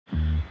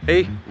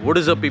Hey, what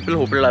is up people?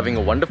 Hope you're having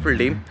a wonderful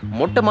day.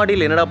 மொட்டை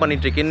மாடியில் என்னடா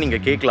பண்ணிட்டு இருக்கேன்னு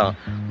நீங்கள் கேட்கலாம்.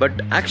 பட்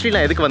ஆக்சுவலி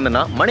நான் எதுக்கு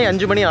வந்தேன்னா மணி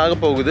 5 மணி ஆக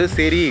போகுது.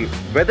 சரி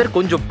வெதர்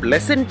கொஞ்சம்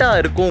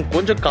ப்ளசண்ட்டாக இருக்கும்,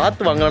 கொஞ்சம்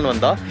காற்று வாங்கலான்னு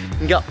வந்தால்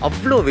இங்கே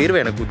அவ்வளோ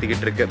வேர்வை எனக்கு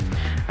ஊற்றிக்கிட்டு இருக்கு.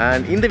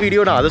 அண்ட் இந்த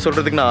வீடியோ நான் அதை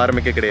சொல்கிறதுக்கு நான்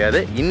ஆரம்பிக்க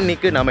கிடையாது.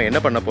 இன்றைக்கி நம்ம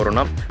என்ன பண்ண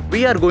போகிறோம்னா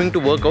we are going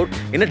to work out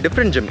in a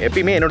different gym.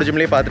 எப்பயுமே என்னோட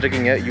ஜிம்லேயே பார்த்துட்டு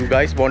இருக்கீங்க, you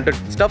guys wanted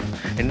stuff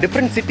in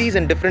different cities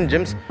and different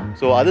gyms.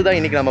 So அதுதான்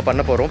இன்றைக்கி நம்ம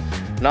பண்ண போகிறோம்.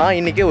 நான்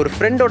இன்றைக்கி ஒரு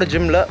ஃப்ரெண்டோட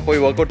ஜிம்மில் போய்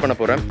ஒர்க் அவுட் பண்ண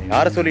போகிறேன்.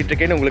 யாரை சொல்லிட்டு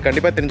இருக்கேன்னு உங்களுக்கு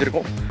கண்டிப்பாக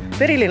தெரிஞ்சிருக்கும்.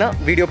 தெரியலனா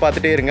வீடியோ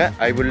பார்த்துட்டே இருங்க,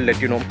 I will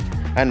let you know.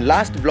 And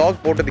last vlog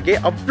போட்டதுக்கே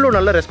அவ்வளோ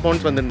நல்ல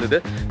ரெஸ்பான்ஸ் வந்துருந்தது.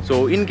 ஸோ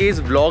இன்கேஸ்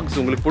vlogs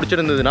உங்களுக்கு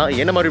பிடிச்சிருந்ததுன்னா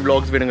என்ன மாதிரி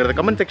vlogs வேணுங்கிறத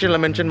கமெண்ட்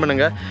செக்ஷனில் மென்ஷன்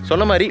பண்ணுங்கள்.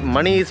 சொன்ன மாதிரி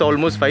மணி இஸ்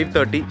ஆல்மோஸ்ட்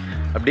 5:30.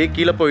 அப்படியே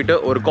கீழே போயிட்டு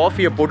ஒரு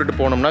காஃபியை போட்டுட்டு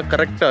போனோம்னா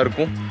கரெக்டாக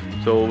இருக்கும்.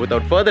 So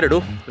without further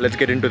ado, let's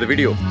get into the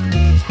video.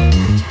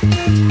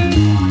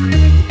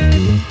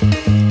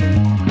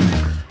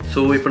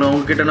 So இப்போ நான்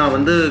உங்ககிட்ட நான்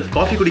வந்து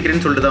காஃபி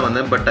குடிக்கிறேன்னு சொல்லிட்டு தான்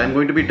வந்தேன். But I'm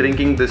going to be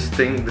drinking this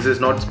thing. This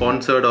is not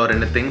sponsored or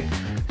anything.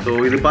 So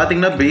இது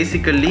பார்த்தீங்கன்னா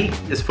basically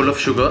is full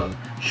of sugar.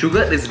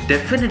 Sugar is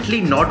definitely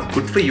not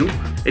good for you.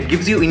 It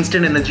gives you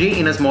instant energy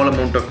in a small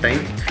amount of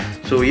time.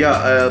 So yeah,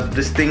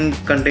 this thing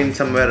contains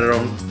somewhere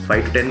around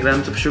 5 to 10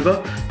 grams of sugar.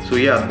 So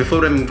yeah,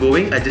 before I'm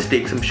going, I just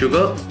take some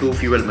sugar to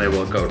fuel my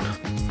workout.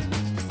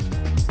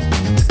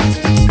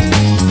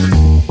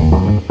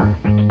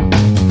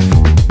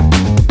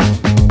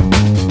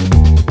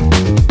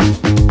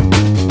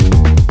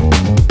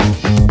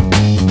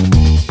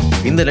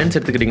 இந்த lens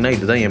எடுத்துக்கிட்டிங்கன்னா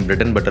இதுதான் என்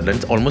bread and butter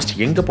lens. Almost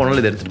எங்கே போனாலும்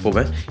இதை எடுத்துகிட்டு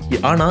போவேன்.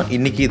 ஆனால்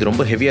இன்றைக்கி இது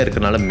ரொம்ப ஹெவியாக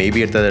இருக்கிறனால மேபி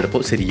எடுத்ததை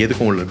எடுப்போம். சரி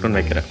எதுக்கும் உள்ள இருக்குன்னு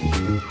நினைக்கிறேன்.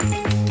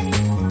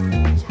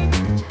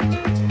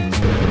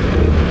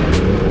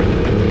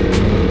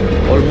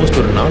 ஆல்மோஸ்ட்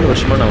ஒரு 4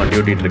 வருஷமாக நான் வண்டி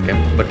ஓட்டிகிட்டு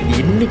இருக்கேன். பட்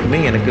இன்றைக்குமே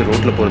எனக்கு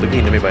ரோட்டில் போகிறதுக்கு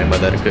இன்னுமே பயமாக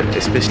தான் இருக்குது.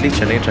 Especially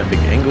Chennai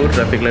traffic. எங்கள் ஊர்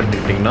டிராஃபிக்கில்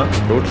எடுத்துக்கிட்டிங்கன்னா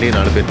ரோட்லேயே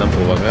 4 பேர் தான்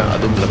போவாங்க.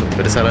 அதுவும் இல்லாமல்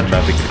பெருசாலாம்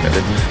டிராஃபிக்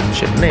இருக்காது.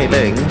 சென்னையில்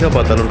எங்கே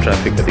பார்த்தாலும்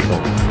டிராஃபிக்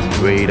அதிகம்.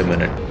 Wait a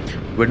minute.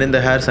 Wind in the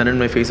hair, sun in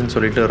my face ன்னு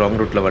சொல்லிட்டு ராங்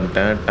ரூட்டில்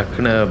வந்துட்டேன்.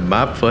 டக்குன்னு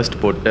மேப் ஃபர்ஸ்ட்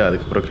போட்டு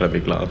அதுக்கப்புறம்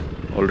கிளம்பிக்கலாம்.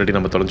 ஆல்ரெடி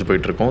நம்ம தொலைஞ்சு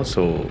போயிட்டுருக்கோம்.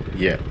 ஸோ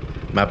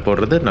மேப்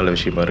போடுறது நல்ல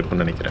விஷயமா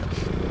இருக்கும்னு நினைக்கிறேன்.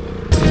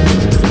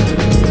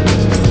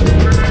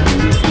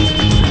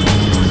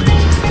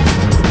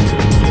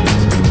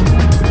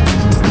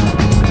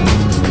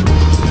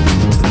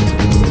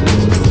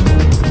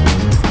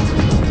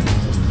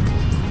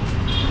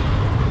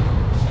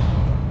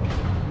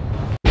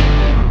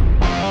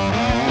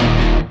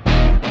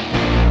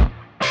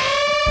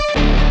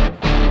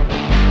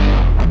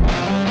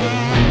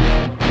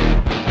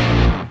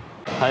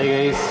 Hi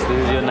guys, this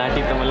is your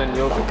Natty Tamilan,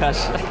 yo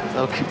Prakash.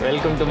 Okay.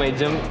 Welcome to my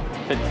gym,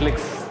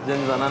 Netflix Gym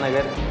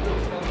Zananagar.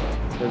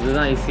 So this is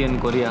I see in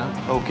Korea.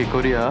 Okay,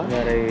 Korea.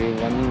 Where I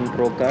won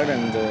pro card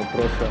and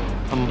pro shirt.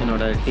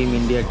 என்னோட Team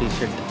India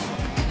T-shirt.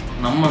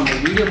 நம்ம அந்த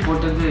video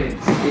போட்டது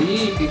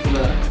பெரிய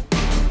பீப்புளா.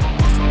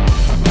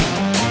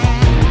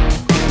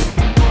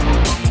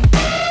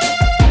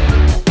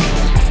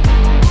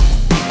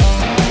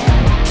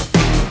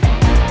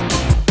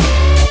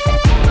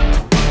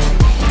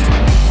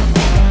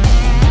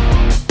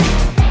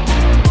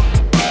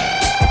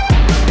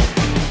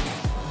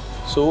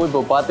 So இப்போ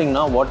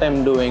பார்த்தீங்கன்னா what I'm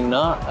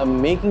டூயிங்னா I'm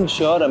making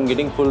sure I'm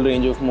getting full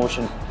range of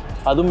motion.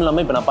 அதுவும்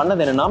இல்லாமல் இப்போ நான்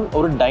பண்ணது என்னென்னா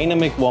ஒரு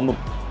டைனமிக் வார்ம்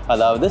அப்.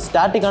 அதாவது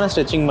ஸ்டாட்டிக்கான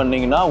ஸ்ட்ரெச்சிங்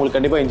பண்ணிங்கன்னா உங்களுக்கு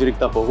கண்டிப்பாக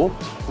இன்ஜுரிக்கு தான் போகும்.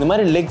 இந்த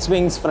மாதிரி லெக்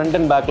ஸ்விங்ஸ் ஃப்ரண்ட்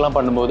அண்ட் பேக்லாம்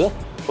பண்ணும்போது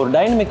ஒரு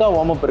டைனமிக்காக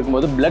வார்ம் அப்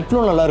இருக்கும்போது பிளட்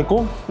ஃப்ளோ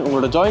நல்லாயிருக்கும்,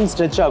 உங்களோட ஜாயின்ட்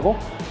ஸ்ட்ரெச் ஆகும்,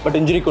 பட்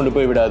இன்ஜுரி கொண்டு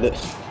போய் விடாது.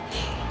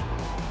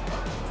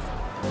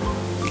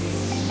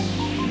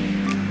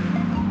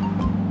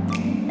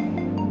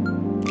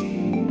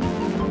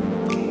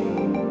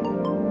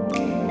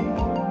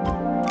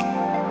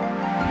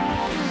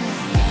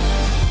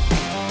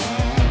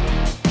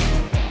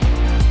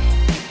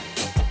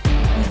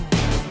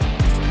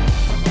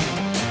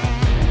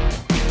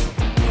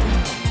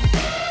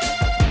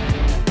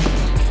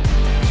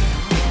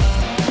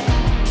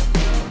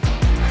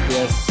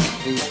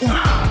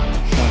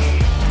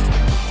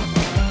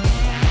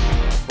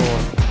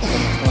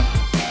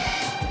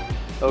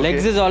 Okay.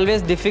 Legs is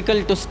always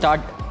difficult to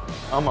start.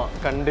 ஆமாம்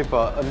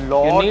கண்டிப்பாக.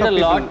 You need a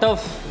lot of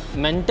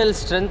mental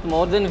strength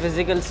more than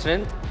physical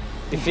strength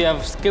if you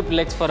have skipped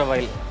legs for a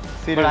while.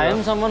 Seriously? But I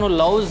am someone who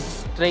loves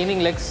training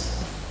legs.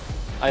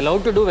 I love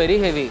to do very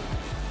heavy.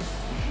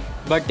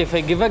 But if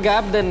I give a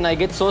gap, then I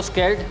get so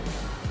scared.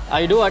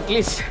 I do at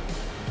least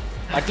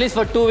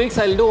for 2 weeks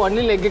I'll do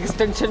only leg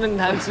extension and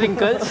hamstring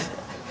curls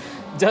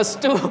just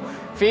to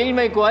feel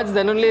my quads.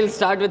 Then only I'll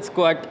start with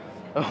squat.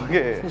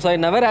 Okay. So I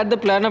never had the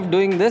plan of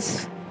doing this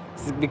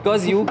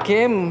because you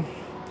came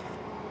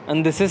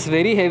and this is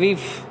very heavy.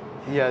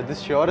 Yeah, this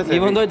sure is heavy.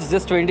 Even though it's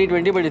just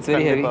 2020, but it's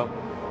very heavy.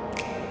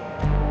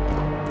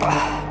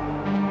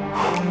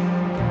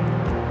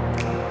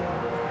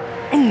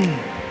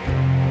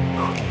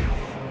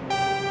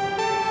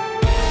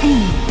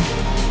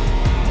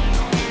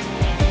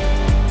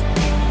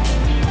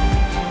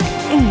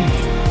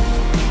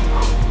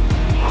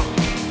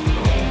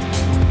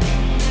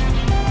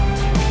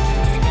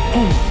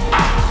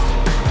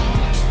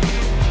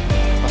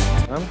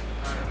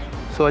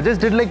 So I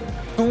just did like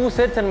 2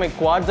 sets and my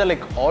quads are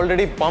like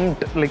already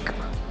pumped. Like,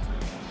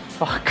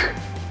 fuck.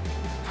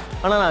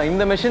 ஆனால் நான்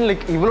இந்த machine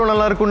like இவ்வளோ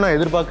நல்லா இருக்கும்னு நான்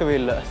எதிர்பார்க்கவே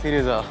இல்லை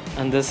சீரியஸாக.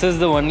 And this is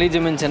the only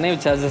gym in Chennai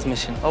which has this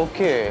machine.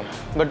 Okay,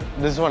 but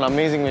this is one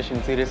amazing machine,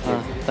 seriously.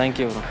 Thank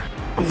you bro.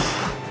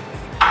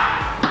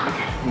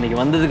 இன்னைக்கு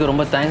வந்ததுக்கு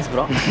ரொம்ப தேங்க்ஸ்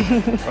ப்ரோ.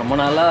 ரொம்ப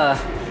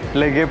நாளாக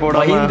லெக்கே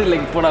போடாமல்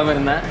லெக் போடாமல்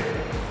இருந்தேன்.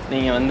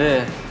 நீங்கள் வந்து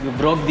you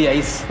broke the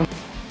ice.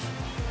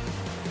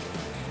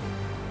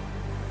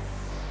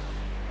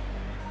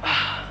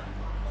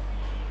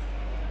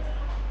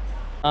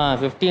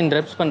 15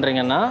 reps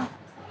பண்ணுறீங்கன்னா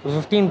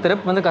 15th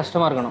rep வந்து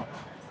கஷ்டமாக இருக்கணும்.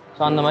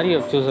 ஸோ அந்த மாதிரி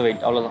சூஸ்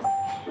வெயிட் அவ்வளோதான்.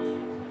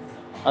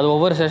 அது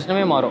ஒவ்வொரு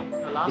செஷனுமே மாறும்.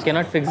 You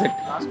cannot fix it.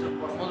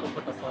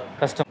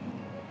 கஷ்டம்.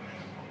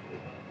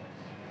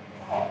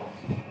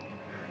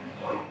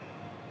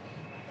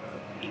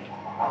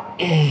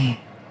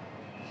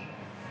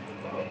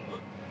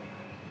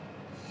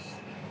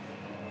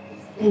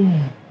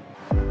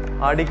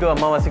 ஆடிக்கு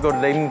அம்மாவாசைக்கு ஒரு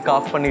டைம்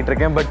காஃப் பண்ணிட்டு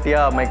இருக்கேன். But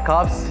yeah my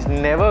coughs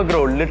never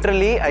grow.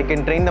 Literally I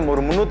can train தம்.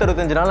 ஒரு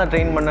 365 நாள் நான்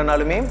train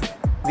பண்ணனாலுமே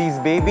these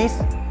babies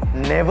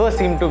never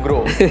seem to grow.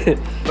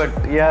 But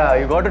yeah,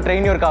 you got to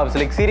train your calves.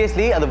 Like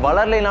seriously, அது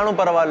வளரலைனாலும்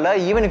பரவாயில்ல.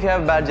 Even if you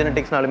have bad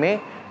genetics நாலுமே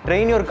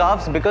train your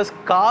calves because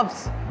calves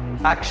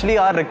actually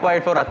are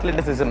required for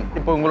athleticism.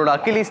 இப்போ உங்களோட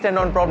Achilles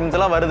டெண்டான் problems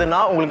எல்லாம்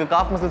வருதுன்னா உங்களுக்கு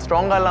cough muscle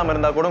ஸ்ட்ராங்காக இல்லாமல்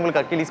இருந்தால் கூட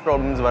உங்களுக்கு அக்கிலீஸ்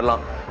ப்ராப்ளம்ஸ்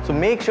வரலாம். So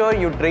make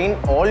sure you train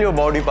all your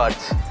body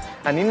parts.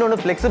 And இன்னொன்று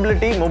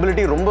ஃப்ளெக்சிபிலிட்டி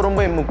மொபிலிட்டி ரொம்ப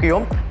ரொம்ப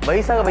முக்கியம்.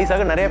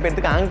 வயசாக நிறைய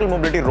பேருக்கு ஆங்கிள்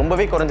மொபிலிட்டி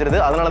ரொம்பவே குறைஞ்சிருது.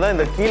 அதனால தான்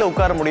இந்த கீழே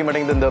உட்கார முடிய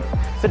மாட்டேங்குது, இந்த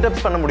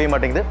சிட்டப்ஸ் பண்ண முடிய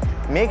மாட்டேங்குது.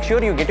 Make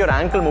sure you get your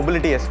angle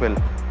mobility as well.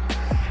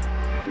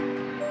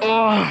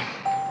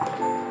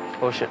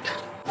 Oh shit.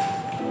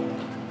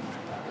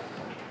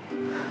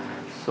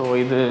 So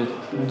இது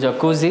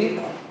jacuzzi,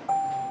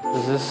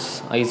 this his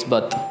eyes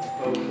path.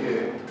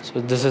 So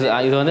this is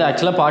இது வந்து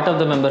ஆக்சுவலாக பார்ட் ஆஃப்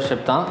த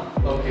மெம்பர்ஷிப் தான்.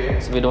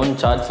 So we don't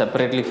charge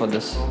separately for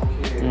this.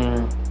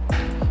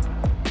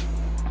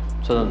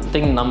 So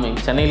thing நம்ம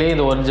சென்னையிலே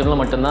இது ஒரு ஜிம்மில்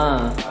மட்டும்தான்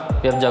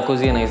we have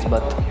jacuzzi and ice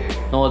bath.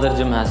 No other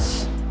gym has.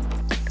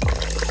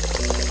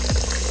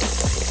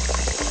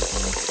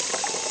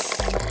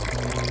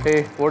 Hey,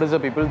 what is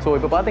up people? So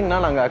இப்போ பார்த்தீங்கன்னா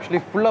நாங்கள்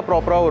ஆக்சுவலி ஃபுல்லாக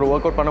ப்ராப்பராக ஒரு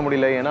ஒர்க் அவுட் பண்ண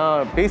முடியல. ஏன்னா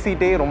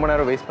பேசிகிட்டே ரொம்ப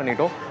நேரம் வேஸ்ட்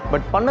பண்ணிட்டோம்.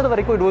 பட் பண்ணது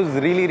வரைக்கும் it was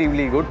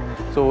really good.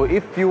 So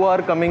if you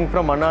are coming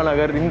from Anna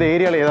Nagar இந்த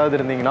ஏரியாவில் ஏதாவது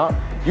இருந்தீங்கன்னா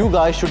you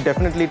guys should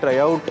definitely try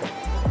out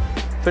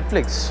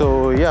FitFlix. So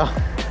yeah,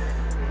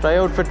 try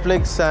out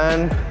FitFlix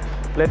and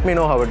let me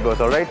know how it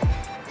goes, alright?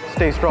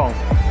 Stay strong.